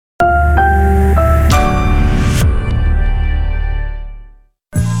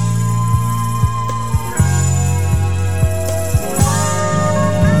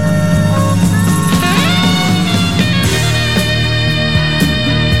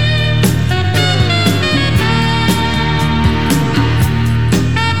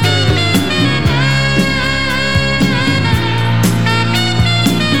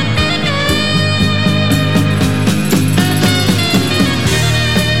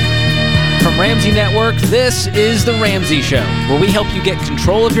Ramsey Network, this is The Ramsey Show, where we help you get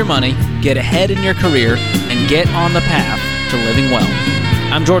control of your money, get ahead in your career, and get on the path to living well.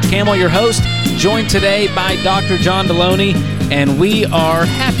 I'm George Campbell, your host, joined today by Dr. John Deloney, and we are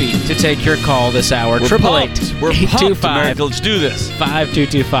happy to take your call this hour. We're pumped. We're pumped, America. Let's do this.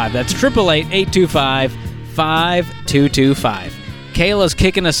 5225. That's 888-825-5225. Kayla's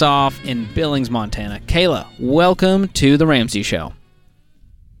kicking us off in Billings, Montana. Kayla, welcome to The Ramsey Show.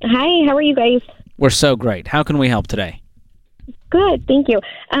 Hi, how are you guys? We're so great. How can we help today? Good, thank you.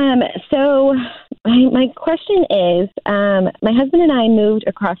 So my question is, my husband and I moved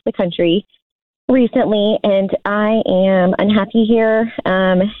across the country recently, and I am unhappy here,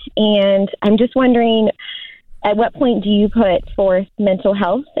 and I'm just wondering, at what point do you put forth mental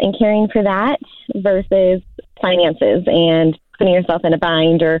health and caring for that versus finances and putting yourself in a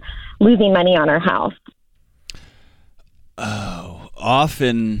bind or losing money on our house?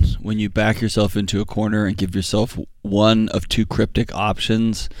 Often when you back yourself into a corner and give yourself one of two cryptic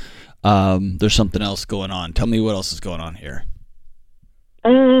options, there's something else going on. Tell me what else is going on here.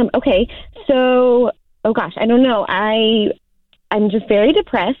 Okay. So, I don't know. I'm just very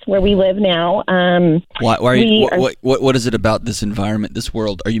depressed where we live now. Why are you, what is it about this environment, this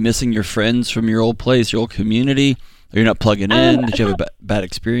world? Are you missing your friends from your old place, your old community? Are you not plugging in? Did you have a bad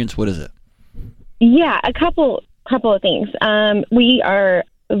experience? What is it? Yeah, a couple of things. We are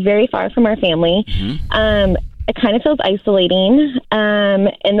very far from our family. Mm-hmm. It kind of feels isolating.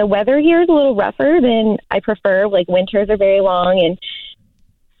 And the weather here is a little rougher than I prefer. Like, winters are very long, and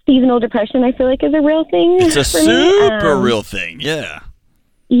seasonal depression, I feel like, is a real thing. It's a super real thing. Yeah.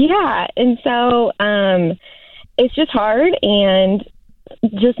 Yeah. And so it's just hard and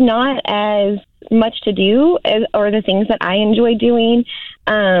just not as much to do or the things that I enjoy doing.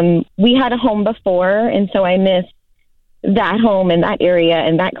 We had a home before, and so I miss that home and that area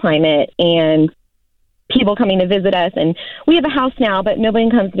and that climate and people coming to visit us. And we have a house now, but nobody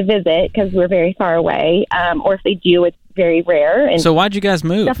comes to visit because we're very far away. Or if they do, it's very rare. And so why'd you guys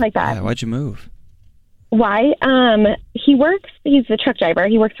move? Stuff like that. Yeah, why'd you move? Why? He's a truck driver.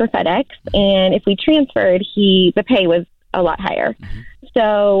 He works for FedEx. And if we transferred, the pay was a lot higher. Mm-hmm.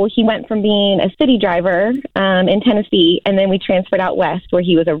 So he went from being a city driver in Tennessee, and then we transferred out west where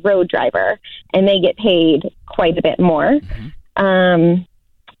he was a road driver, and they get paid quite a bit more. Mm-hmm.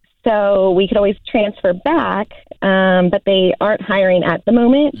 So we could always transfer back, but they aren't hiring at the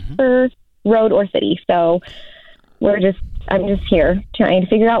moment for road or city. So I'm just here trying to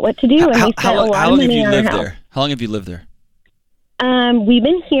figure out what to do. And we spent a lot of money on our house. How long have you lived there? We've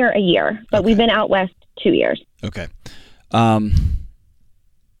been here a year, but we've been out west 2 years. Okay.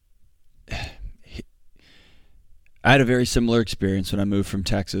 I had a very similar experience when I moved from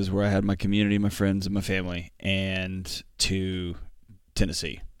Texas, where I had my community, my friends, and my family, and to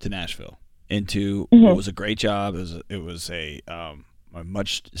Tennessee, to Nashville, into what was a great job. It was a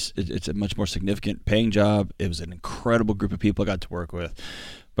much more significant paying job. It was an incredible group of people I got to work with,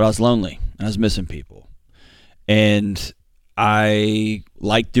 but I was lonely and I was missing people, and I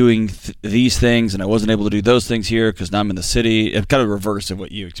like doing these things, and I wasn't able to do those things here because now I'm in the city. It's kind of reverse of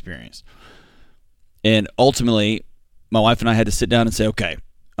what you experienced. And ultimately, my wife and I had to sit down and say, okay,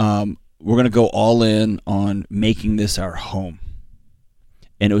 we're going to go all in on making this our home.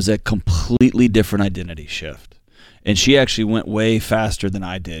 And it was a completely different identity shift. And she actually went way faster than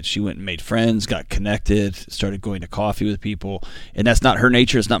I did. She went and made friends, got connected, started going to coffee with people. And that's not her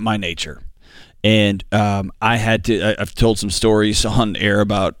nature. It's not my nature. And I've told some stories on air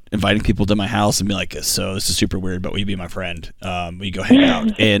about inviting people to my house and be like, so this is super weird, but will you be my friend? Will you go hang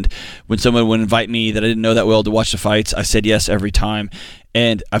out? And when someone would invite me that I didn't know that well to watch the fights, I said yes every time.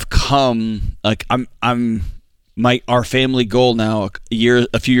 And I've come, like, our family goal now,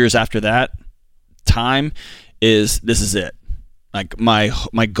 a few years after that time, is this is it. Like, my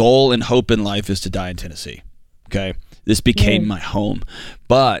goal and hope in life is to die in Tennessee. Okay. This became my home,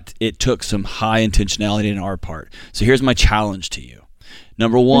 but it took some high intentionality on our part. So here's my challenge to you.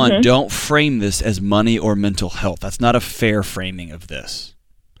 Number one, don't frame this as money or mental health. That's not a fair framing of this.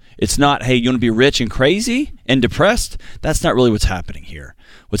 It's not, hey, you want to be rich and crazy and depressed? That's not really what's happening here.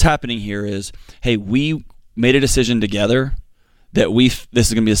 What's happening here is, hey, we made a decision together that this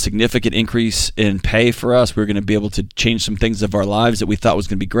is going to be a significant increase in pay for us. We're going to be able to change some things of our lives that we thought was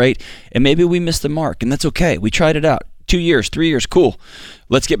going to be great. And maybe we missed the mark, and that's okay. We tried it out. 2 years, 3 years, cool.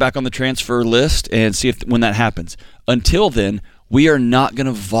 Let's get back on the transfer list and see when that happens. Until then, we are not going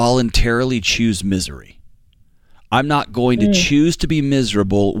to voluntarily choose misery. I'm not going to choose to be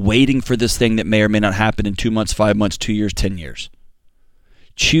miserable waiting for this thing that may or may not happen in 2 months, 5 months, 2 years, 10 years.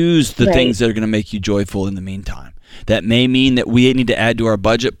 Choose the things that are going to make you joyful in the meantime. That may mean that we need to add to our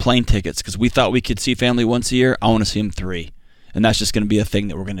budget plane tickets because we thought we could see family once a year. I want to see them 3. And that's just going to be a thing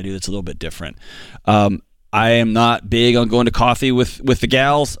that we're going to do that's a little bit different. I am not big on going to coffee with the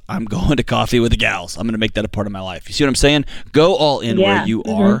gals. I'm going to coffee with the gals. I'm going to make that a part of my life. You see what I'm saying? Go all in where you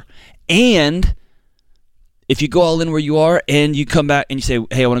are. And if you go all in where you are and you come back and you say,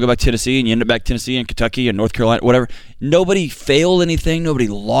 hey, I want to go back to Tennessee, and you end up back Tennessee and Kentucky and North Carolina, whatever, nobody failed anything. Nobody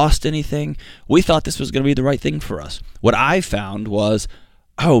lost anything. We thought this was going to be the right thing for us. What I found was,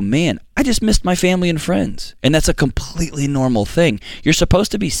 oh man, I just missed my family and friends. And that's a completely normal thing. You're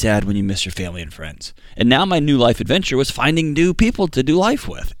supposed to be sad when you miss your family and friends. And now my new life adventure was finding new people to do life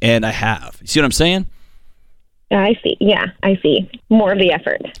with. And I have. You see what I'm saying? I see. Yeah, I see. More of the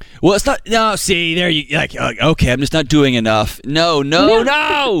effort. Well, it's not. No, see, there you like. Okay, I'm just not doing enough. No,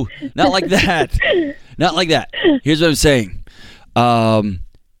 not like that. Not like that. Here's what I'm saying.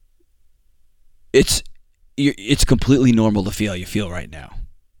 It's completely normal to feel how you feel right now.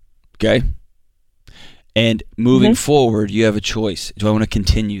 Okay? And moving forward, you have a choice. Do I want to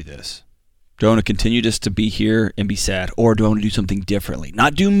continue this? Do I want to continue just to be here and be sad? Or do I want to do something differently?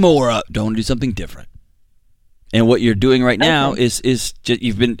 Not do more of, do I want to do something different? And what you're doing right now is just,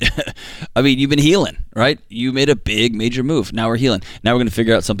 you've been healing, right? You made a big, major move. Now we're healing. Now we're going to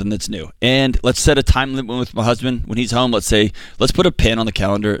figure out something that's new. And let's set a time limit with my husband when he's home. Let's put a pin on the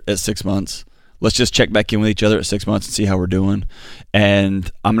calendar at 6 months. Let's just check back in with each other at 6 months and see how we're doing. And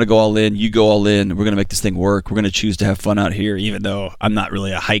I'm going to go all in. You go all in. We're going to make this thing work. We're going to choose to have fun out here, even though I'm not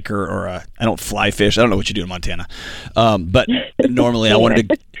really a hiker or I don't fly fish. I don't know what you do in Montana. But normally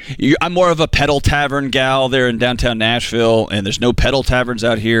I'm more of a pedal tavern gal there in downtown Nashville, and there's no pedal taverns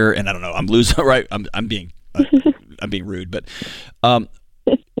out here. And I don't know. I'm losing, right? I'm being rude, but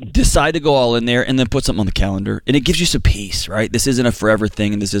decide to go all in there and then put something on the calendar, and it gives you some peace, right? This isn't a forever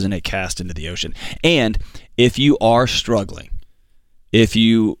thing, and this isn't a cast into the ocean. And if you are struggling, if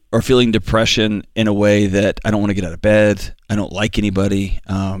you are feeling depression in a way that I don't want to get out of bed, I don't like anybody,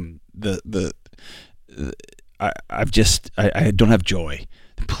 I don't have joy,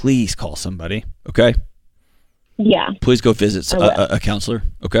 please call somebody, okay? Yeah. Please go visit a counselor,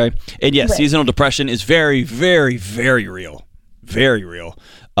 okay? And yes, seasonal depression is very, very, very real. Very real.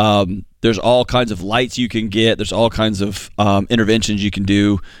 There's all kinds of lights you can get. There's all kinds of interventions you can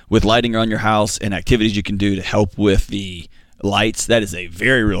do with lighting around your house and activities you can do to help with the lights. That is a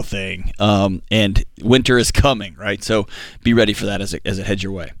very real thing. And winter is coming, right? So be ready for that as it heads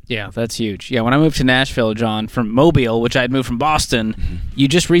your way. Yeah, that's huge. Yeah, when I moved to Nashville, John, from Mobile, which I had moved from Boston, you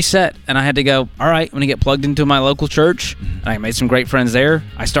just reset. And I had to go, all right, I'm going to get plugged into my local church. And I made some great friends there.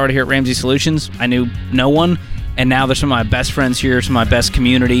 I started here at Ramsey Solutions. I knew no one. And now they're some of my best friends here, some of my best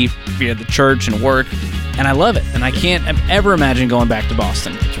community via the church and work. And I love it. And I can't ever imagine going back to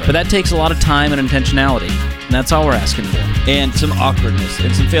Boston. Right. But that takes a lot of time and intentionality. And that's all we're asking for. And some awkwardness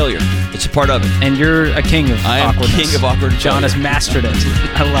and some failure. It's a part of it. And you're a king of awkwardness. I am king of awkward. John has mastered it.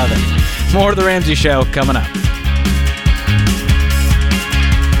 I love it. More of The Ramsey Show coming up.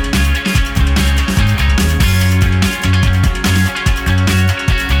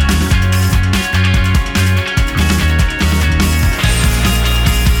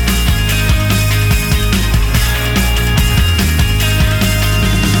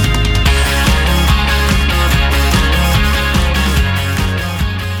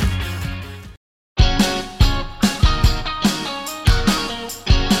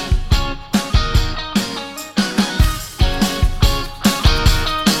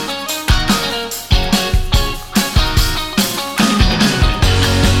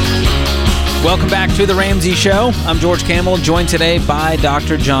 Welcome back to The Ramsey Show. I'm George Campbell, joined today by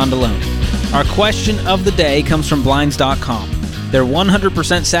Dr. John Deloney. Our question of the day comes from Blinds.com. Their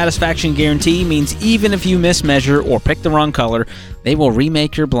 100% satisfaction guarantee means even if you mismeasure or pick the wrong color, they will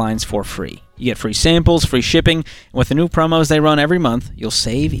remake your blinds for free. You get free samples, free shipping, and with the new promos they run every month, you'll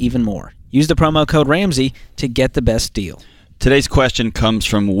save even more. Use the promo code Ramsey to get the best deal. Today's question comes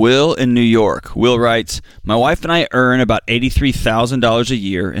from Will in New York. Will writes, my wife and I earn about $83,000 a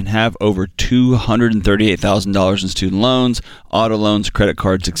year and have over $238,000 in student loans, auto loans, credit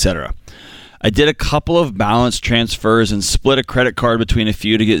cards, etc. I did a couple of balance transfers and split a credit card between a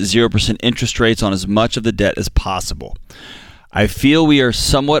few to get 0% interest rates on as much of the debt as possible. I feel we are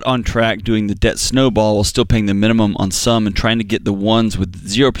somewhat on track doing the debt snowball while still paying the minimum on some and trying to get the ones with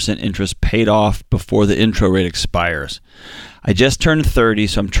 0% interest paid off before the intro rate expires. I just turned 30,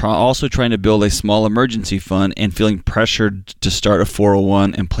 so I'm also trying to build a small emergency fund and feeling pressured to start a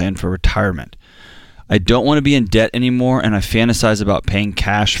 401 and plan for retirement. I don't want to be in debt anymore, and I fantasize about paying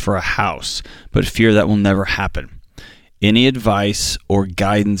cash for a house, but fear that will never happen. Any advice or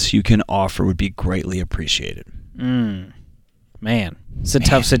guidance you can offer would be greatly appreciated. Man, it's a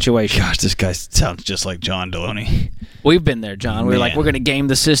tough situation. Gosh, this guy sounds just like John Deloney. We've been there, John. We're like, we're going to game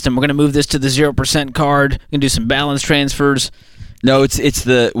the system. We're going to move this to the 0% card. We're going to do some balance transfers. No, it's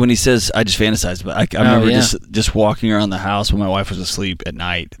when he says, I just fantasized. But I remember just walking around the house when my wife was asleep at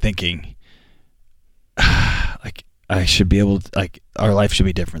night thinking, like, I should be able to, like, our life should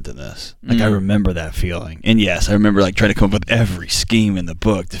be different than this. Like, I remember that feeling. And yes, I remember, like, trying to come up with every scheme in the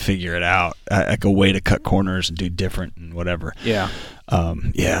book to figure it out, like a way to cut corners and do different and whatever. Yeah.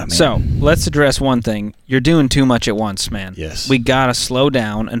 Man. So, let's address one thing. You're doing too much at once, man. Yes. We got to slow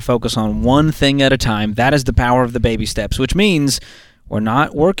down and focus on one thing at a time. That is the power of the baby steps, which means we're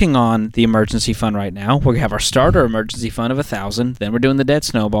not working on the emergency fund right now. We have our starter emergency fund of $1,000. Then we're doing the debt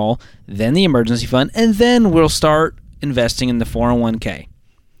snowball. Then the emergency fund. And then we'll start investing in the 401k.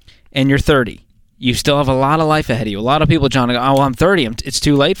 And you're 30. You still have a lot of life ahead of you. A lot of people, John, go, oh, well, I'm 30. It's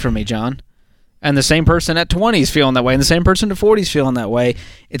too late for me, John. And the same person at 20 is feeling that way, and the same person at 40 is feeling that way.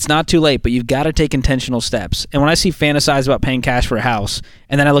 It's not too late, but you've got to take intentional steps. And when I see fantasize about paying cash for a house,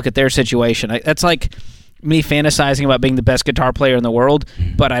 and then I look at their situation, that's like me fantasizing about being the best guitar player in the world,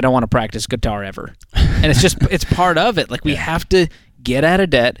 but I don't want to practice guitar ever. And it's part of it. Like, we have to get out of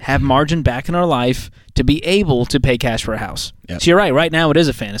debt, have margin back in our life to be able to pay cash for a house. Yep. So you're right. Right now it is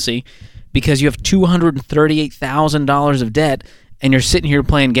a fantasy because you have $238,000 of debt and you're sitting here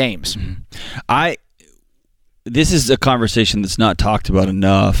playing games. This is a conversation that's not talked about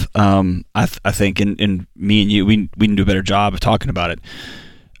enough. I think, and me and you, we can do a better job of talking about it.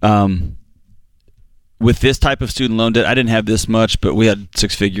 With this type of student loan debt, I didn't have this much, but we had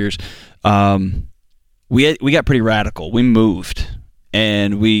 6 figures. We got pretty radical. We moved.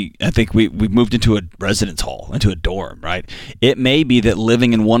 And I think we moved into a residence hall, into a dorm, right? It may be that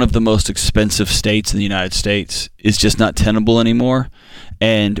living in one of the most expensive states in the United States is just not tenable anymore.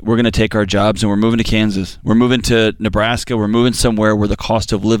 And we're going to take our jobs and we're moving to Kansas. We're moving to Nebraska. We're moving somewhere where the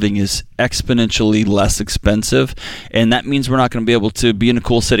cost of living is exponentially less expensive. And that means we're not going to be able to be in a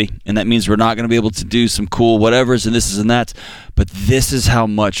cool city. And that means we're not going to be able to do some cool whatevers and this and that. But this is how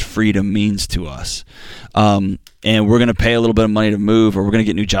much freedom means to us. And we're going to pay a little bit of money to move, or we're going to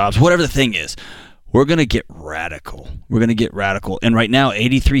get new jobs, whatever the thing is. We're going to get radical. And right now,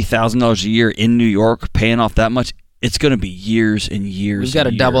 $83,000 a year in New York, paying off that much, it's going to be years and years. We've got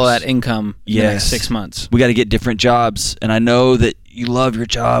to double that income in the next 6 months. We got to get different jobs. And I know that you love your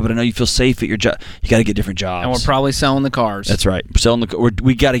job, and I know you feel safe at your job. You got to get different jobs. And we're probably selling the cars. That's right. We're selling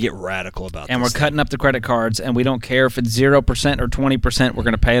we got to get radical about this. And we're cutting up the credit cards, and we don't care if it's 0% or 20%. We're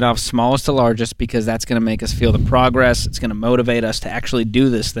going to pay it off smallest to largest because that's going to make us feel the progress. It's going to motivate us to actually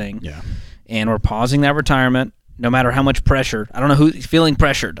do this thing. Yeah. And we're pausing that retirement. No matter how much pressure. I don't know who's feeling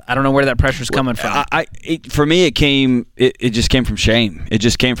pressured. I don't know where that pressure's coming from. For me, it just came from shame. It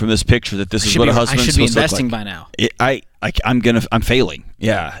just came from this picture that this is what a husband's supposed to look like. I should be investing by now. I'm failing.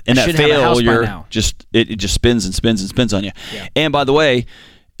 Yeah. And that failure just spins and spins and spins on you. Yeah. And by the way,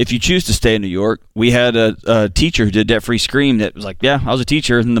 if you choose to stay in New York, we had a teacher who did debt-free Scream that was like, yeah, I was a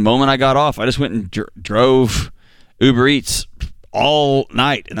teacher. And the moment I got off, I just went and drove Uber Eats all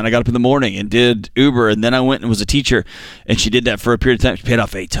night, and then I got up in the morning and did Uber, and then I went and was a teacher, and she did that for a period of time. She paid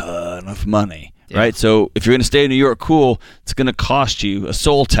off a ton of money, right? So if you're going to stay in New York, cool, it's going to cost you a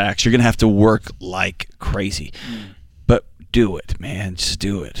soul tax. You're going to have to work like crazy. But do it, man. Just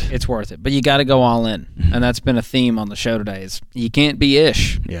do it. It's worth it. But you got to go all in, and that's been a theme on the show today is you can't be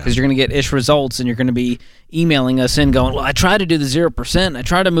ish because you're going to get ish results, and you're going to be emailing us in going, well, I tried to do the 0%. I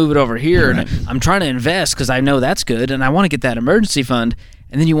tried to move it over here, and I'm trying to invest because I know that's good, and I want to get that emergency fund,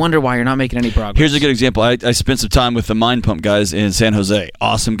 and then you wonder why you're not making any progress. Here's a good example. I spent some time with the Mind Pump guys in San Jose.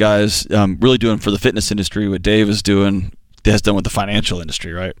 Awesome guys, really doing for the fitness industry what Dave has done with the financial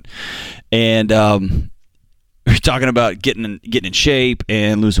industry, right? And we're talking about getting in shape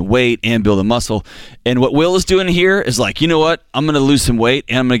and losing weight and building muscle. And what Will is doing here is like, you know what? I'm going to lose some weight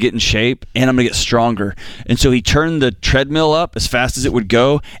and I'm going to get in shape and I'm going to get stronger. And so he turned the treadmill up as fast as it would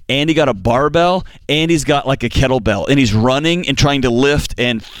go, and he got a barbell, and he's got like a kettlebell, and he's running and trying to lift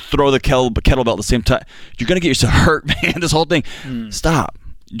and throw the kettlebell at the same time. You're going to get yourself hurt, man. This whole thing. Stop.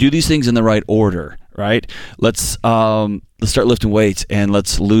 Do these things in the right order, right? Let's start lifting weights, and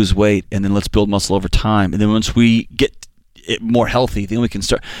let's lose weight, and then let's build muscle over time. And then once we get it more healthy, then we can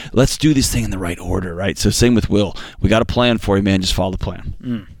start. Let's do this thing in the right order, right? So same with Will. We got a plan for you, man. Just follow the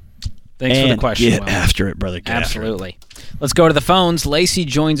plan. Thanks for the question, get Will. after it, brother. Absolutely. Let's go to the phones. Lacey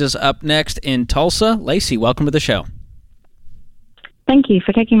joins us up next in Tulsa. Lacey, welcome to the show. Thank you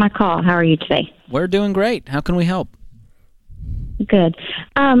for taking my call. How are you today? We're doing great. How can we help? Good.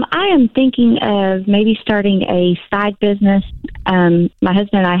 I am thinking of maybe starting a side business. My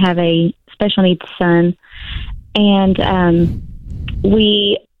husband and I have a special needs son, and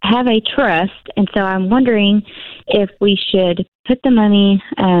we have a trust, and so I'm wondering if we should put the money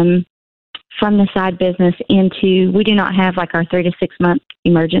from the side business into. We do not have like our 3 to 6 month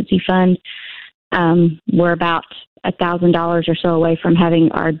emergency fund. We're about $1,000 or so away from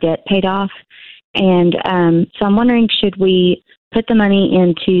having our debt paid off, and so I'm wondering, should we put the money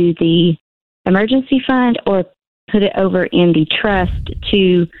into the emergency fund or put it over in the trust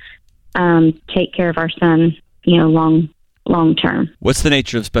to take care of our son, long term? What's the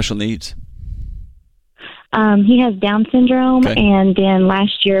nature of special needs? He has Down syndrome, Okay. and then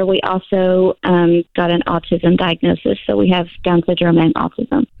last year we also got an autism diagnosis, so we have Down syndrome and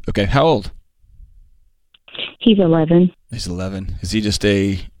autism. Okay, how old? He's 11. He's 11. Is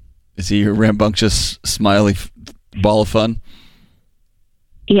he a rambunctious, smiley ball of fun?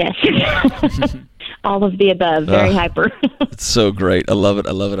 Yes. All of the above. Very hyper. It's so great. I love it.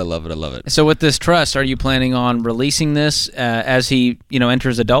 I love it. I love it. I love it. So with this trust, are you planning on releasing this as he,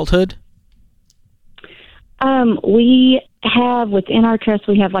 enters adulthood? We have, within our trust,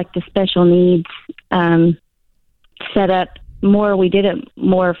 we have like the special needs set up more. We did it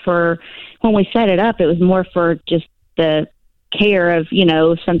more for, when we set it up, it was more for just the care of,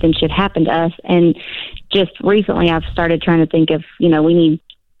 something should happen to us. And just recently I've started trying to think of, we need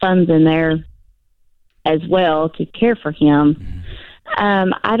funds in there as well to care for him.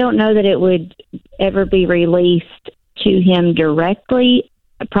 I don't know that it would ever be released to him directly,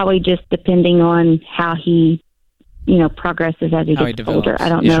 probably just depending on how he, progresses as he How he gets develops. older. I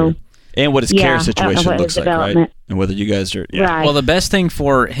don't know. And what his care situation what his looks like, right? development. And whether you guys are... Right. Well, the best thing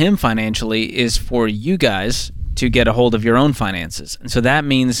for him financially is for you guys to get a hold of your own finances. And so that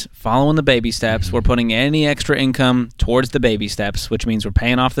means following the baby steps. We're putting any extra income towards the baby steps, which means we're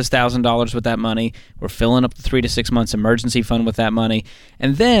paying off this $1,000 with that money. We're filling up the 3 to 6 months emergency fund with that money.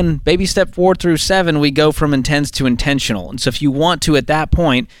 And then baby step 4 through 7, we go from intense to intentional. And so if you want to, at that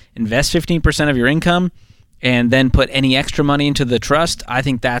point, invest 15% of your income and then put any extra money into the trust, I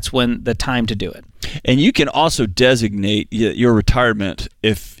think that's when the time to do it. And you can also designate your retirement.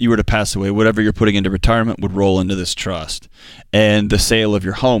 If you were to pass away, whatever you're putting into retirement would roll into this trust. And the sale of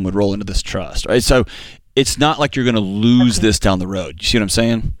your home would roll into this trust, right? So it's not like you're going to lose this down the road. You see what I'm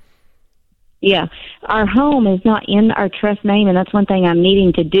saying? Yeah. Our home is not in our trust name, and that's one thing I'm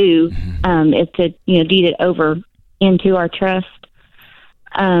needing to do, is to, deed it over into our trust.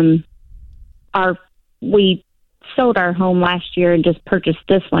 We sold our home last year and just purchased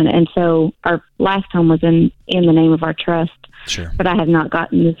this one, and so our last home was in the name of our trust. Sure. But I have not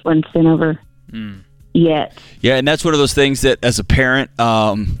gotten this one sent over yet. Yeah, and that's one of those things that, as a parent,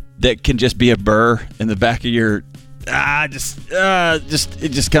 that can just be a burr in the back of your just go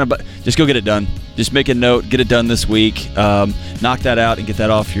get it done. Just make a note, get it done this week. Knock that out and get that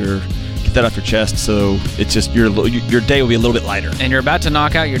off your chest, so it's just your day will be a little bit lighter. And you're about to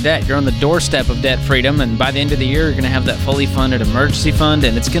knock out your debt. You're on the doorstep of debt freedom, and by the end of the year, you're going to have that fully funded emergency fund,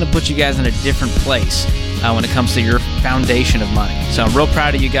 and it's going to put you guys in a different place when it comes to your foundation of money. So I'm real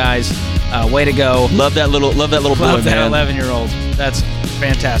proud of you guys. Way to go. Love that little boy, Love that man. 11-year-old. That's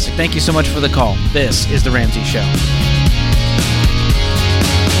fantastic. Thank you so much for the call. This is The Ramsey Show.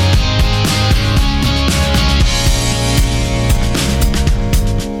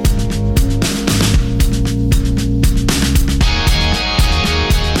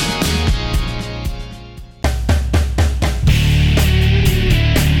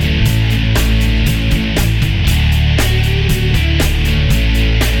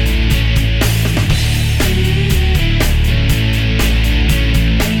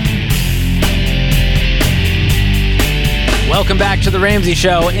 Welcome back to The Ramsey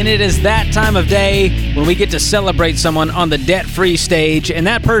Show, and it is that time of day when we get to celebrate someone on the debt-free stage, and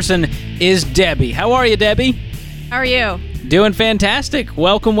that person is Debbie. How are you, Debbie? How are you? Doing fantastic.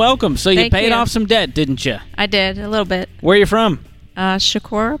 Welcome, welcome. So you Thank paid you. off some debt, didn't you? I did, a little bit. Where are you from?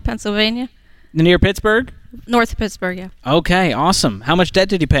 Shakora, Pennsylvania. Near Pittsburgh? North of Pittsburgh, yeah. Okay, awesome. How much debt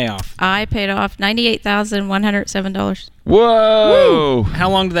did you pay off? I paid off $98,107. Whoa! How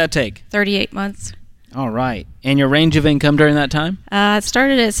long did that take? 38 months. All right. And your range of income during that time? It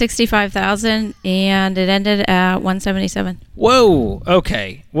started at $65,000 and it ended at $177,000. Whoa.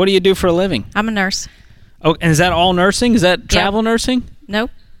 Okay. What do you do for a living? I'm a nurse. Oh, and is that all nursing? Is that travel nursing? Nope.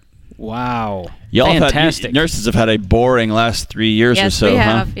 Wow. Y'all Fantastic. Nurses have had a boring last 3 years or Yes, so, we huh?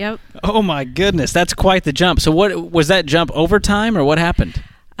 have. Yep. Oh my goodness, that's quite the jump. So what was that jump overtime or what happened?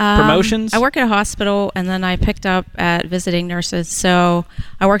 Promotions? I work at a hospital and then I picked up at visiting nurses. So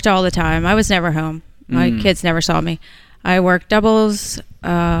I worked all the time. I was never home. My kids never saw me. I worked doubles,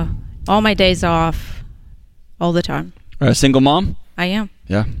 all my days off, all the time. A single mom? I am.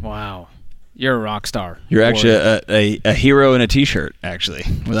 Yeah. Wow. You're a rock star. You're actually a hero in a T-shirt, actually,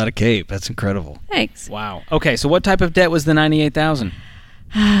 without a cape. That's incredible. Thanks. Wow. Okay, so what type of debt was the $98,000?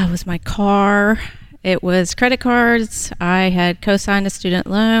 It was my car. It was credit cards. I had co-signed a student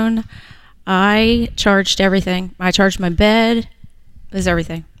loan. I charged everything. I charged my bed. It was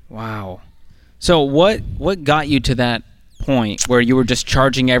everything. Wow. So what got you to that point where you were just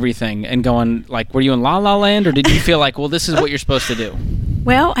charging everything and going, like, were you in La La Land, or did you feel like, well, this is what you're supposed to do?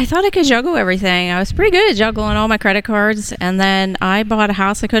 Well, I thought I could juggle everything. I was pretty good at juggling all my credit cards, and then I bought a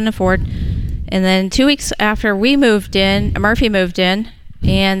house I couldn't afford. And then 2 weeks after we moved in, Murphy moved in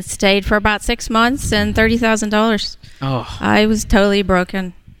and stayed for about 6 months and $30,000. Oh. I was totally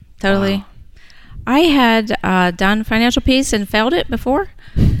broken. Totally. Wow. I had done Financial Peace and failed it before.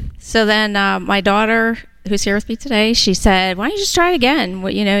 So then my daughter, who's here with me today, she said, why don't you just try it again?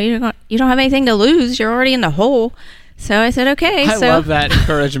 Well, you don't have anything to lose. You're already in the hole. So I said, okay. I love that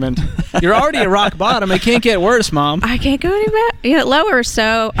encouragement. You're already at rock bottom. It can't get worse, Mom. I can't go any lower.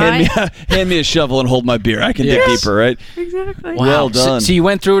 So hand me a shovel and hold my beer. I can dig deeper, right? Exactly. Wow. Well done. So you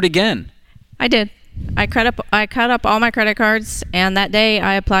went through it again. I did. I cut up all my credit cards, and that day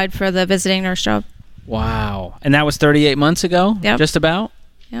I applied for the visiting nurse job. Wow. And that was 38 months ago? Yep. Just about?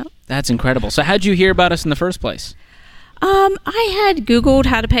 Yep. That's incredible. So how'd you hear about us in the first place? I had Googled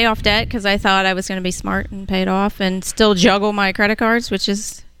how to pay off debt because I thought I was going to be smart and pay it off and still juggle my credit cards, which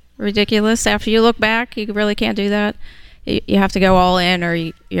is ridiculous. After you look back, you really can't do that. You have to go all in or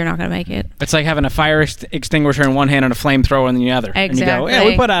you're not going to make it. It's like having a fire extinguisher in one hand and a flamethrower in the other. Exactly. And you go, yeah,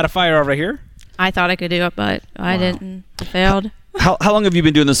 we put out a fire over here. I thought I could do it, but I didn't. I failed. How long have you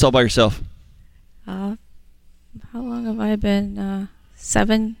been doing this all by yourself? How long have I been?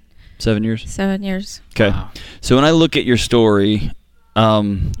 7 years? 7 years. Okay. Wow. So when I look at your story,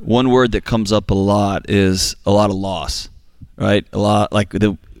 one word that comes up a lot is a lot of loss, right? A lot, like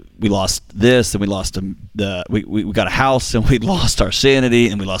we lost this, and we lost we got a house, and we lost our sanity,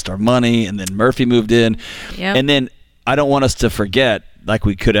 and we lost our money, and then Murphy moved in. Yep. And then I don't want us to forget, like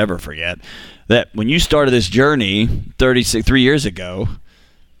we could ever forget, that when you started this journey 3 years ago,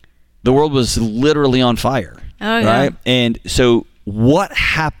 the world was literally on fire. Oh, yeah. Right? And so what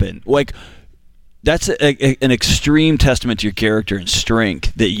happened? Like, that's an extreme testament to your character and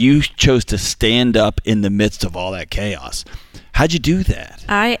strength that you chose to stand up in the midst of all that chaos. How'd you do that?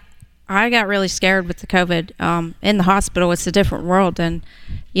 I got really scared with the COVID. In the hospital, it's a different world, and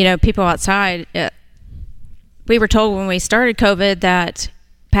people outside. We were told when we started COVID that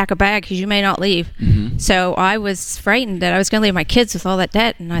pack a bag because you may not leave. Mm-hmm. So I was frightened that I was going to leave my kids with all that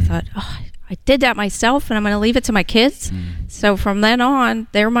debt, and I thought, I did that myself, and I'm going to leave it to my kids. So from then on,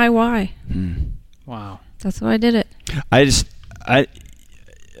 they're my why. Wow. That's why I did it. I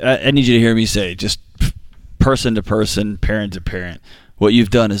need you to hear me say, just person to person, parent to parent, what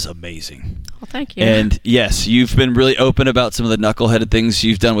you've done is amazing. Well, thank you. And yes, you've been really open about some of the knuckleheaded things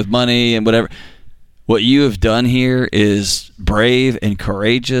you've done with money and whatever. What you have done here is brave and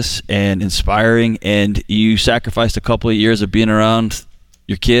courageous and inspiring, and you sacrificed a couple of years of being around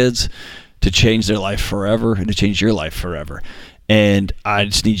your kids to change their life forever and to change your life forever. And I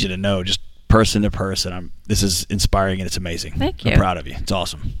just need you to know, just person to person, this is inspiring and it's amazing. Thank you. I'm proud of you. It's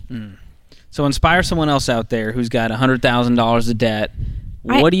awesome. So inspire someone else out there who's got $100,000 of debt.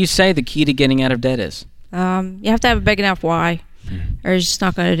 What do you say the key to getting out of debt is? You have to have a big enough why, or you're just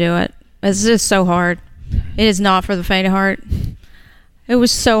not going to do it. It's just so hard. It is not for the faint of heart. It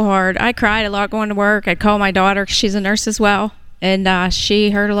was so hard. I cried a lot going to work. I'd call my daughter, 'cause she's a nurse as well, and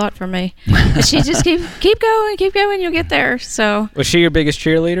she heard a lot from me. And she just keep going, you'll get there. So Was she your biggest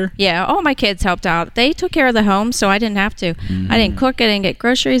cheerleader? yeah, all my kids helped out. They took care of the home, so I didn't have to. I didn't cook, I didn't get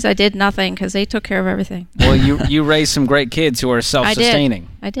groceries, I did nothing because they took care of everything. Well, you raised some great kids who are self-sustaining.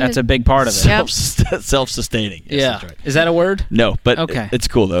 I did. That's a big part of it. Yep. Self-sustaining. Yes, Yeah. that's right. Is that a word? No, but Okay. it's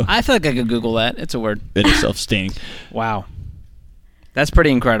cool though. I feel like I could Google that. It's a word. It is self-sustaining. Wow. That's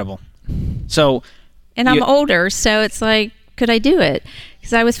pretty incredible. So, And I'm older, so it's like, could I do it?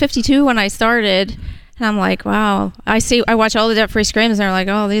 Because I was 52 when I started, and I'm like, wow. I watch all the debt-free screams, and they're like,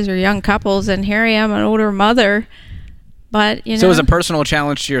 oh, these are young couples, and here I am, an older mother. But, so it was a personal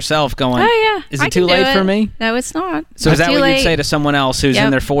challenge to yourself going, oh, yeah, is I it too can do late for me? No, it's not. So Not is that too what late. you'd say to someone else who's in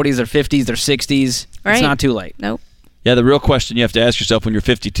their 40s or 50s or 60s? Right. It's not too late. Nope. Yeah, the real question you have to ask yourself when you're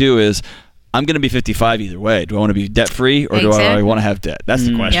 52 is, I'm going to be 55 either way. Do I want to be debt-free or do I want to have debt? That's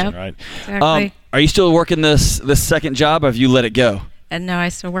the question, Yep. right? Exactly. Are you still working this second job, or have you let it go? And no, I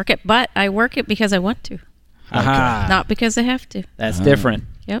still work it, but I work it because I want to, Aha. not because I have to. That's different.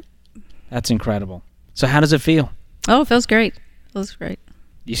 Yep. That's incredible. So how does it feel? Oh, it feels great. Feels great.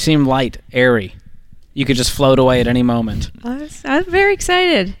 You seem light, airy. You could just float away at any moment. I'm very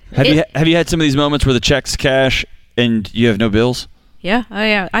excited. Have you had some of these moments where the checks cash and you have no bills? Yeah. Oh,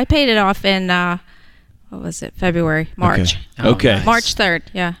 yeah. I paid it off in, what was it, March. Okay. Nice. March 3rd,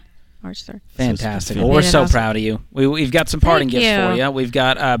 yeah. March 3rd. Fantastic. So Well, we're so awesome. proud of you. We've got some parting Thank gifts you. for you. We've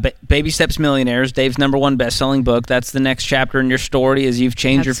got Baby Steps Millionaires, Dave's #1 best-selling book. That's the next chapter in your story as you've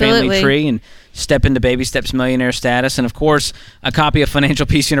changed your family Absolutely. tree and step into Baby Steps Millionaire status. And, of course, a copy of Financial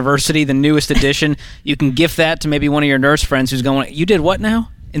Peace University, the newest edition. You can gift that to maybe one of your nurse friends who's going, you did what now?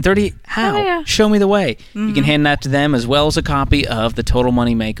 In 30? How? Oh, yeah. Show me the way. You can hand that to them as well as a copy of The Total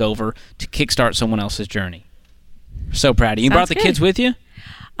Money Makeover to kickstart someone else's journey. So proud of you. You Sounds brought the good. kids with you?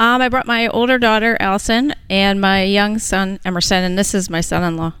 I brought my older daughter, Allison, and my young son, Emerson, and this is my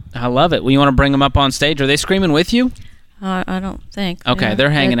son-in-law. I love it. Well, you want to bring them up on stage? Are they screaming with you? I don't think. Okay, Yeah. they're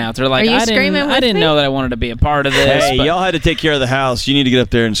hanging out. They're like, Are you I screaming with didn't me? know that I wanted to be a part of this. Hey, but y'all had to take care of the house. You need to get up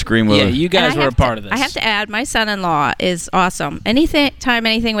there and scream with yeah, her. you And guys I were a have part to- of this. I have to add, my son-in-law is awesome. Anytime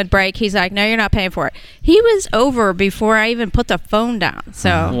anything would break, he's like, no, you're not paying for it. He was over before I even put the phone down.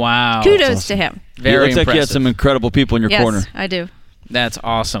 So Wow. kudos to him. Very it looks impressive. like you had some incredible people in your Yes, corner. I do. That's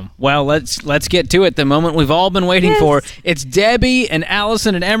awesome. Well, let's get to it. The moment we've all been waiting for. It's Debbie and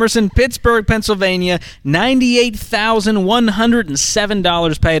Allison and Emerson, Pittsburgh, Pennsylvania.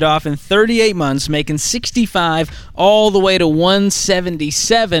 $98,107 paid off in 38 months, making $65 all the way to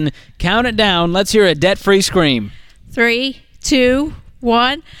 $177. Count it down. Let's hear a debt-free scream. 3, 2,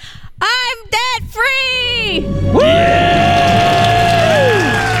 1. I'm debt free.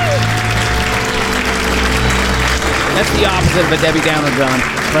 That's the opposite of a Debbie Downer, John.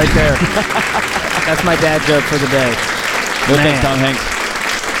 Right there. That's my dad joke for the day. No Man. thanks, Tom Hanks.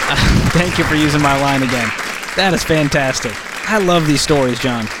 Thank you for using my line again. That is fantastic. I love these stories,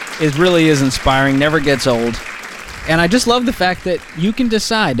 John. It really is inspiring, never gets old. And I just love the fact that you can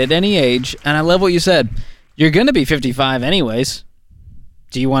decide at any age, and I love what you said, you're going to be 55 anyways.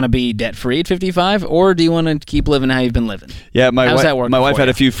 Do you want to be debt-free at 55, or do you want to keep living how you've been living? Yeah, my How's that working wife for had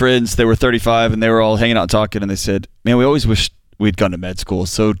you? a few friends. They were 35, and they were all hanging out talking, and they said, man, we always wish we'd gone to med school.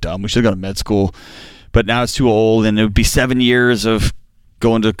 It's so dumb. We should have gone to med school. But now it's too old, and it would be 7 years of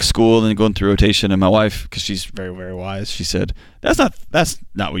going to school and then going through rotation. And my wife, because she's very, very wise, she said, that's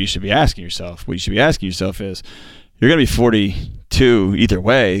not what you should be asking yourself. What you should be asking yourself is, you're going to be 42 either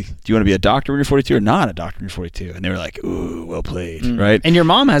way. Do you want to be a doctor when you're 42 or not a doctor when you're 42? And they were like, ooh, well played, right? And your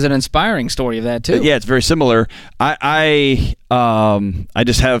mom has an inspiring story of that, too. Yeah, it's very similar. I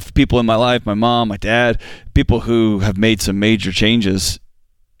just have people in my life, my mom, my dad, people who have made some major changes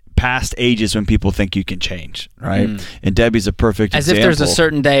past ages when people think you can change, right? And Debbie's a perfect As example. if there's a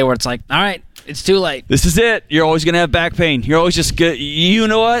certain day where it's like, all right, it's too late. This is it. You're always going to have back pain. You're always just good. You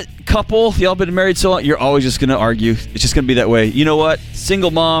know what? Couple, y'all been married so long, you're always just going to argue. It's just going to be that way. You know what? Single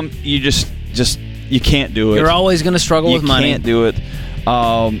mom, you just you can't do it. You're always going to struggle with money. You can't do it.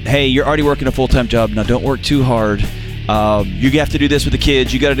 Hey, you're already working a full-time job. Now, don't work too hard. You have to do this with the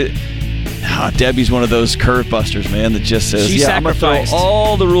kids. You got to do... Debbie's one of those curve busters, man, that just says, She I'm going to throw sacrificed.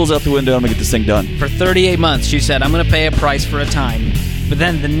 all the rules out the window. I'm going to get this thing done. For 38 months, she said, I'm going to pay a price for a time. But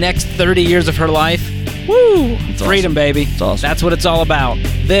then the next 30 years of her life, woo, It's freedom, awesome. baby. It's awesome. That's what it's all about.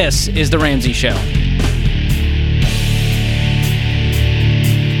 This is The Ramsey Show.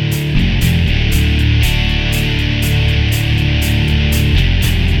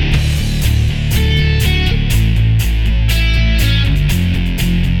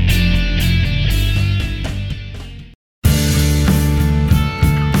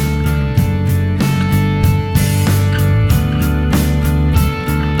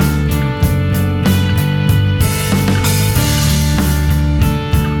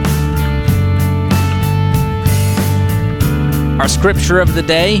 Our scripture of the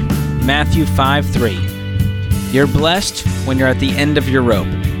day, Matthew 5:3. You're blessed when you're at the end of your rope.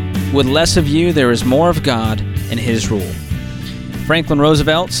 With less of you, there is more of God and His rule. Franklin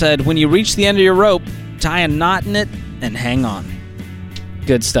Roosevelt said, when you reach the end of your rope, tie a knot in it and hang on.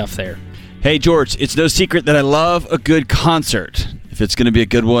 Good stuff there. Hey, George, it's no secret that I love a good concert. If it's going to be a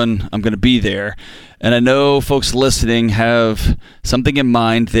good one, I'm going to be there. And I know folks listening have something in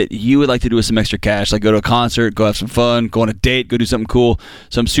mind that you would like to do with some extra cash, like go to a concert, go have some fun, go on a date, go do something cool.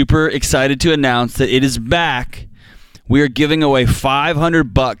 So I'm super excited to announce that it is back. We are giving away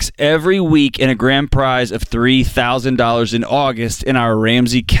 $500 every week and a grand prize of $3,000 in August in our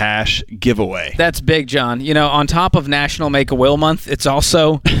Ramsey Cash giveaway. That's big, John. You know, on top of National Make-A-Will Month, it's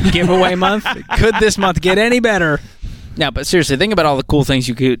also Giveaway Month. Could this month get any better? Now, but seriously, think about all the cool things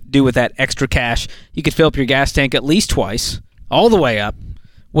you could do with that extra cash. You could fill up your gas tank at least twice, all the way up,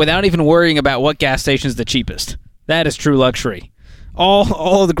 without even worrying about what gas station is the cheapest. That is true luxury.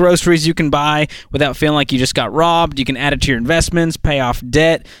 all of the groceries you can buy without feeling like you just got robbed. You can add it to your investments, pay off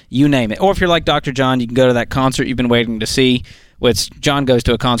debt, you name it. Or if you're like Dr. John, you can go to that concert you've been waiting to see, which John goes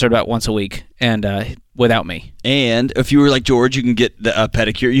to a concert about once a week, and without me. And if you were like George, you can get a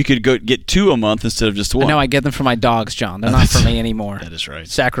pedicure. You could go get 2 a month instead of just 1. No, I get them for my dogs, John. They're not for me anymore. That is right.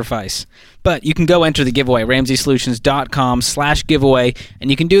 Sacrifice. But you can go enter the giveaway, RamseySolutions.com/giveaway, and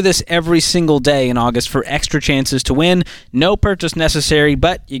you can do this every single day in August for extra chances to win. No purchase necessary,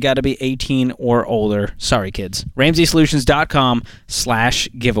 but you got to be 18 or older. Sorry, kids.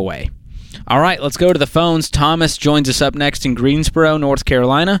 RamseySolutions.com/giveaway. All right, let's go to the phones. Thomas joins us up next in Greensboro, North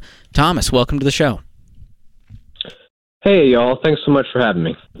Carolina. Thomas, welcome to the show. Hey, y'all. Thanks so much for having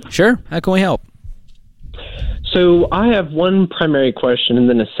me. Sure. How can we help? So I have one primary question and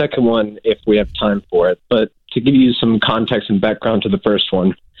then a second one if we have time for it. But to give you some context and background to the first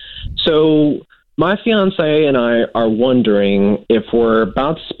one. So my fiance and I are wondering if we're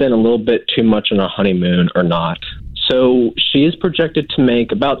about to spend a little bit too much on our honeymoon or not. So she is projected to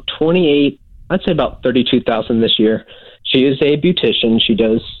make about 28, I'd say about 32,000 this year. She is a beautician. She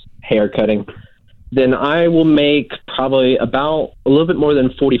does hair cutting. Then I will make probably about a little bit more than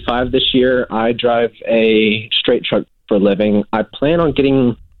 45 this year. I drive a straight truck for a living. I plan on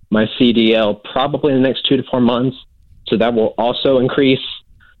getting my CDL probably in the next 2 to 4 months. So that will also increase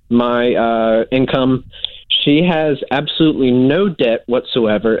my income. She has absolutely no debt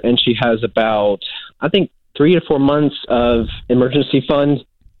whatsoever. And she has about, I think, 3 to 4 months of emergency fund.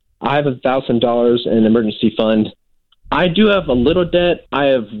 I have $1,000 in emergency fund. I do have a little debt. I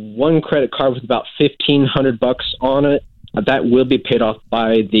have one credit card with about $1,500 on it. That will be paid off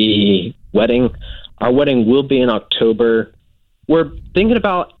by the wedding. Our wedding will be in October. We're thinking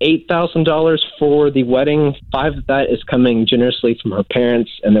about $8,000 for the wedding. 5 of that is coming generously from her parents,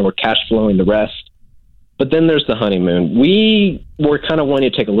 and then we're cash flowing the rest. But then there's the honeymoon. We were kind of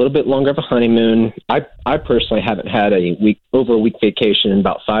wanting to take a little bit longer of a honeymoon. I personally haven't had over a week vacation in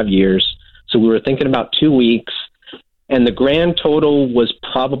about 5 years. So we were thinking about 2 weeks. And the grand total was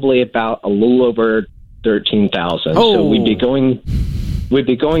probably about a little over 13,000. Oh. So we'd be going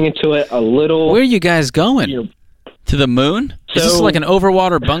into it a little. Where are you guys going? To the moon? Is this like an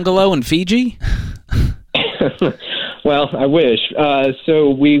overwater bungalow in Fiji? Well, I wish.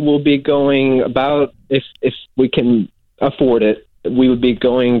 So we will be going about, if we can afford it, we would be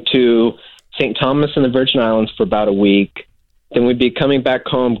going to St. Thomas and the Virgin Islands for about a week. Then we'd be coming back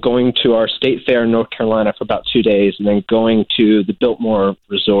home, going to our state fair in North Carolina for about 2 days, and then going to the Biltmore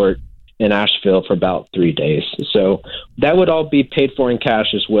Resort in Asheville for about 3 days. So that would all be paid for in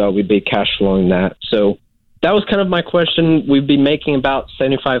cash as well. We'd be cash flowing that. So that was kind of my question. We'd be making about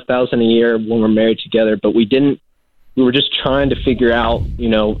 $75,000 a year when we're married together, but we were just trying to figure out,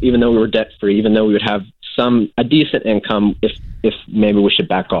 even though we were debt free, even though we would have a decent income, if maybe we should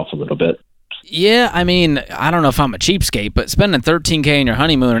back off a little bit. Yeah, I mean, I don't know if I'm a cheapskate, but spending $13K on your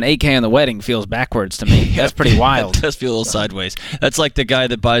honeymoon and $8K on the wedding feels backwards to me. That's pretty wild. It does feel a little sideways. That's like the guy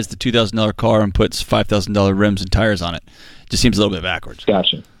that buys the $2,000 car and puts $5,000 rims and tires on it. Just seems a little bit backwards.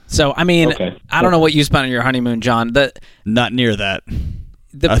 Gotcha. So, I mean, okay. I don't know what you spent on your honeymoon, John. Not near that.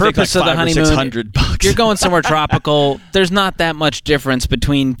 The purpose of the honeymoon, $600. You're going somewhere tropical. There's not that much difference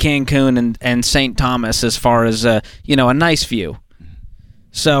between Cancun and St. Thomas as far as, a nice view.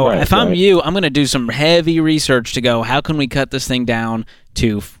 So if I'm you, I'm going to do some heavy research to go, how can we cut this thing down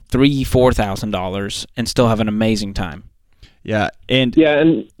to $3,000-$4,000 and still have an amazing time? Yeah,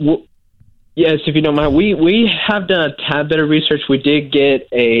 yes, if you don't mind, we have done a tad bit of research. We did get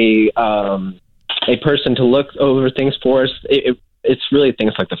a person to look over things for us. It's really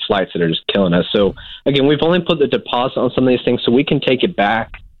things like the flights that are just killing us. So again, we've only put the deposit on some of these things, so we can take it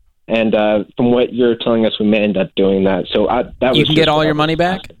back. And from what you're telling us, we may end up doing that. So you can get all your money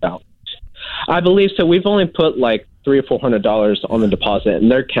back? I believe so. We've only put like $300 or $400 on the deposit, and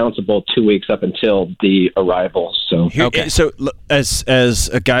they're countable 2 weeks up until the arrival. So okay. So as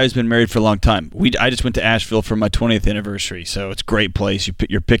a guy who's been married for a long time, I just went to Asheville for my 20th anniversary. So it's a great place.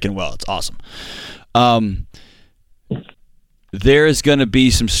 You're picking well. It's awesome. There is going to be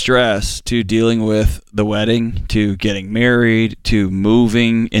some stress to dealing with the wedding, to getting married, to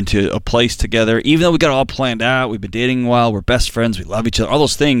moving into a place together. Even though we got it all planned out, we've been dating a while, we're best friends, we love each other, all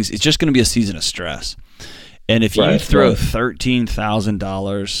those things, it's just going to be a season of stress. And if you throw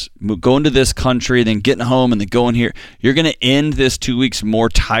 $13,000 going to this country, then getting home and then going here, you're going to end this 2 weeks more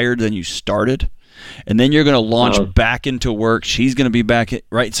tired than you started. And then you're going to launch back into work. She's going to be back,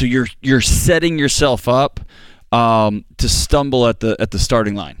 right? So you're setting yourself up to stumble at the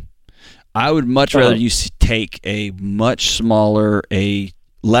starting line. I would much rather you take a much smaller, a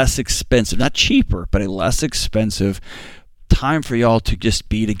less expensive, not cheaper, but a less expensive time for y'all to just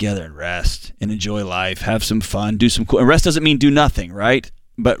be together and rest and enjoy life, have some fun, do some cool. And rest doesn't mean do nothing, right?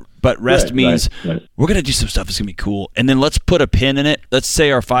 But rest means we're going to do some stuff that's going to be cool. And then let's put a pin in it. Let's say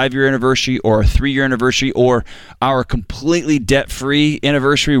our 5-year anniversary or our 3-year anniversary or our completely debt-free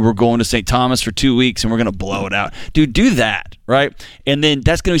anniversary. We're going to St. Thomas for 2 weeks and we're going to blow it out. Dude, do that, right? And then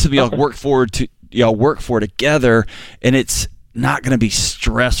that's going to be something y'all work for together, and it's not going to be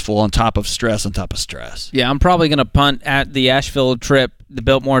stressful on top of stress on top of stress. Yeah, I'm probably going to punt at the Asheville trip, the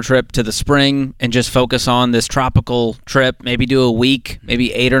Biltmore trip, to the spring and just focus on this tropical trip, maybe do a week,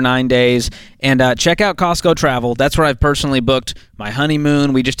 maybe 8 or 9 days, and check out Costco Travel. That's where I've personally booked my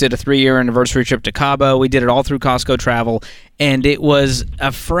honeymoon. We just did a 3-year anniversary trip to Cabo. We did it all through Costco Travel, and it was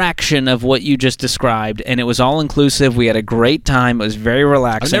a fraction of what you just described, and it was all-inclusive. We had a great time. It was very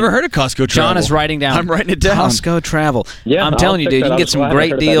relaxing. I've never heard of Costco Travel. John is writing down. I'm writing it down. Costco Travel. Yeah, I'm telling you, dude, you can get some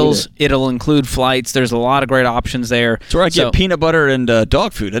great deals. It'll include flights. There's a lot of great options there. It's where I get peanut butter and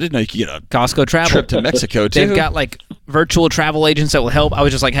dog food. I didn't know you could get a Costco Travel trip to Mexico, too. They've got like virtual travel agents that will help. I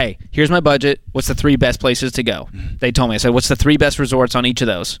was just like, hey, here's my budget. What's the 3 best places to go? They told me. I said, what's the 3 best resorts on each of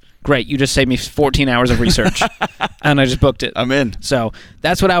those? Great. You just saved me 14 hours of research. And I just booked it. I'm in. So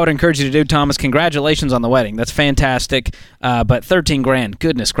that's what I would encourage you to do, Thomas. Congratulations on the wedding. That's fantastic. But $13,000,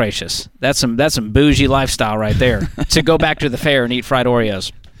 goodness gracious. That's some bougie lifestyle right there. To go back to the fair and eat fried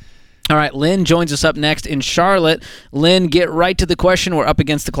Oreos. All right, Lynn joins us up next in Charlotte. Lynn, get right to the question. We're up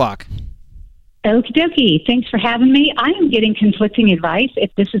against the clock. Okie dokie. Thanks for having me. I am getting conflicting advice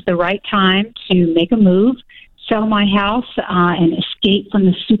if this is the right time to make a move, sell my house, and escape from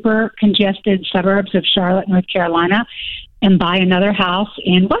the super congested suburbs of Charlotte, North Carolina, and buy another house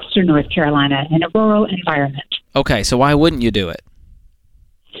in Western North Carolina in a rural environment. Okay, so why wouldn't you do it?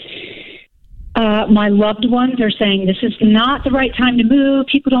 My loved ones are saying this is not the right time to move.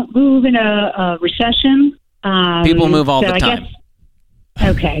 People don't move in a recession. People move all the time.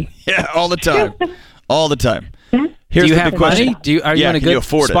 Okay. Yeah, all the time. All the time. Here's the big question. Money? Are you in a good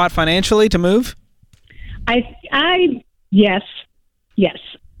spot it? Financially to move? Yes. Do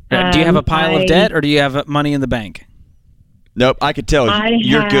you have a pile of debt, or do you have money in the bank? Nope, I could tell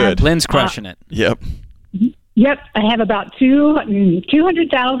you're good. Lynn's crushing it. Yep. Yep, I have about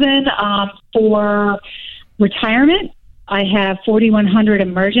 $200,000 for retirement. I have $4,100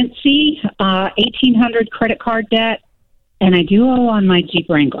 emergency, $1,800 credit card debt, and I do owe on my Jeep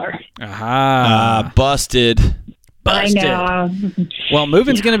Wrangler. Aha! Busted. I know. Well,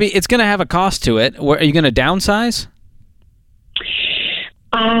 moving's going to have a cost to it. Are you going to downsize?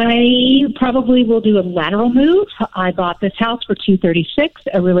 I probably will do a lateral move. I bought this house for $236.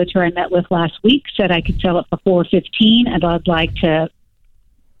 A realtor I met with last week said I could sell it for $415, and I'd like to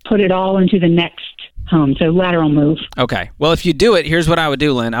put it all into the next home. So lateral move. Okay. Well, if you do it, here's what I would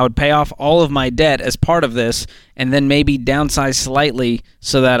do, Lynn. I would pay off all of my debt as part of this, and then maybe downsize slightly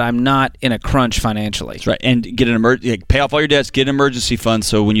so that I'm not in a crunch financially. That's right. And get pay off all your debts, get an emergency fund,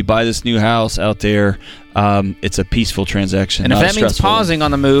 so when you buy this new house out there, it's a peaceful transaction. And if that means pausing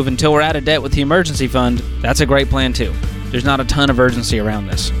on the move until we're out of debt with the emergency fund, that's a great plan too. There's not a ton of urgency around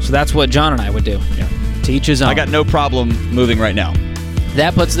this. So that's what John and I would do. Yeah. To each his own. I got no problem moving right now.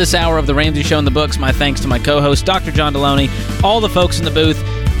 That puts this hour of The Ramsey Show in the books. My thanks to my co-host, Dr. John Deloney, all the folks in the booth,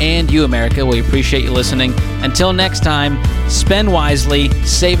 and you, America. We appreciate you listening. Until next time, spend wisely,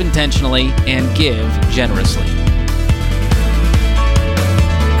 save intentionally, and give generously.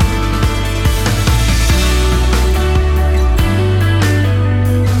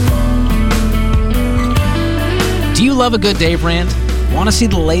 Do you love a good Dave rant? Want to see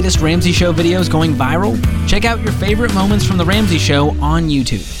the latest Ramsey Show videos going viral? Check out your favorite moments from The Ramsey Show on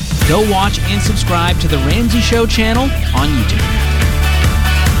YouTube. Go watch and subscribe to The Ramsey Show channel on YouTube.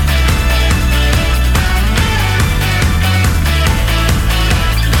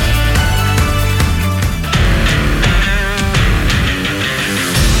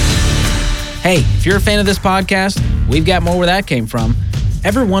 Hey, if you're a fan of this podcast, we've got more where that came from.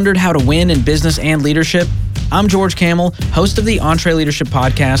 Ever wondered how to win in business and leadership? I'm George Camel, host of the EntreLeadership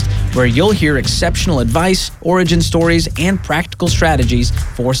Podcast, where you'll hear exceptional advice, origin stories, and practical strategies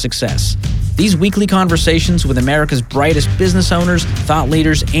for success. These weekly conversations with America's brightest business owners, thought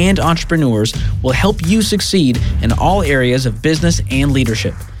leaders, and entrepreneurs will help you succeed in all areas of business and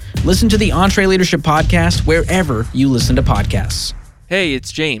leadership. Listen to the EntreLeadership Podcast wherever you listen to podcasts. Hey,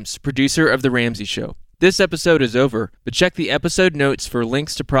 it's James, producer of The Ramsey Show. This episode is over, but check the episode notes for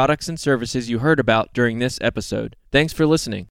links to products and services you heard about during this episode. Thanks for listening.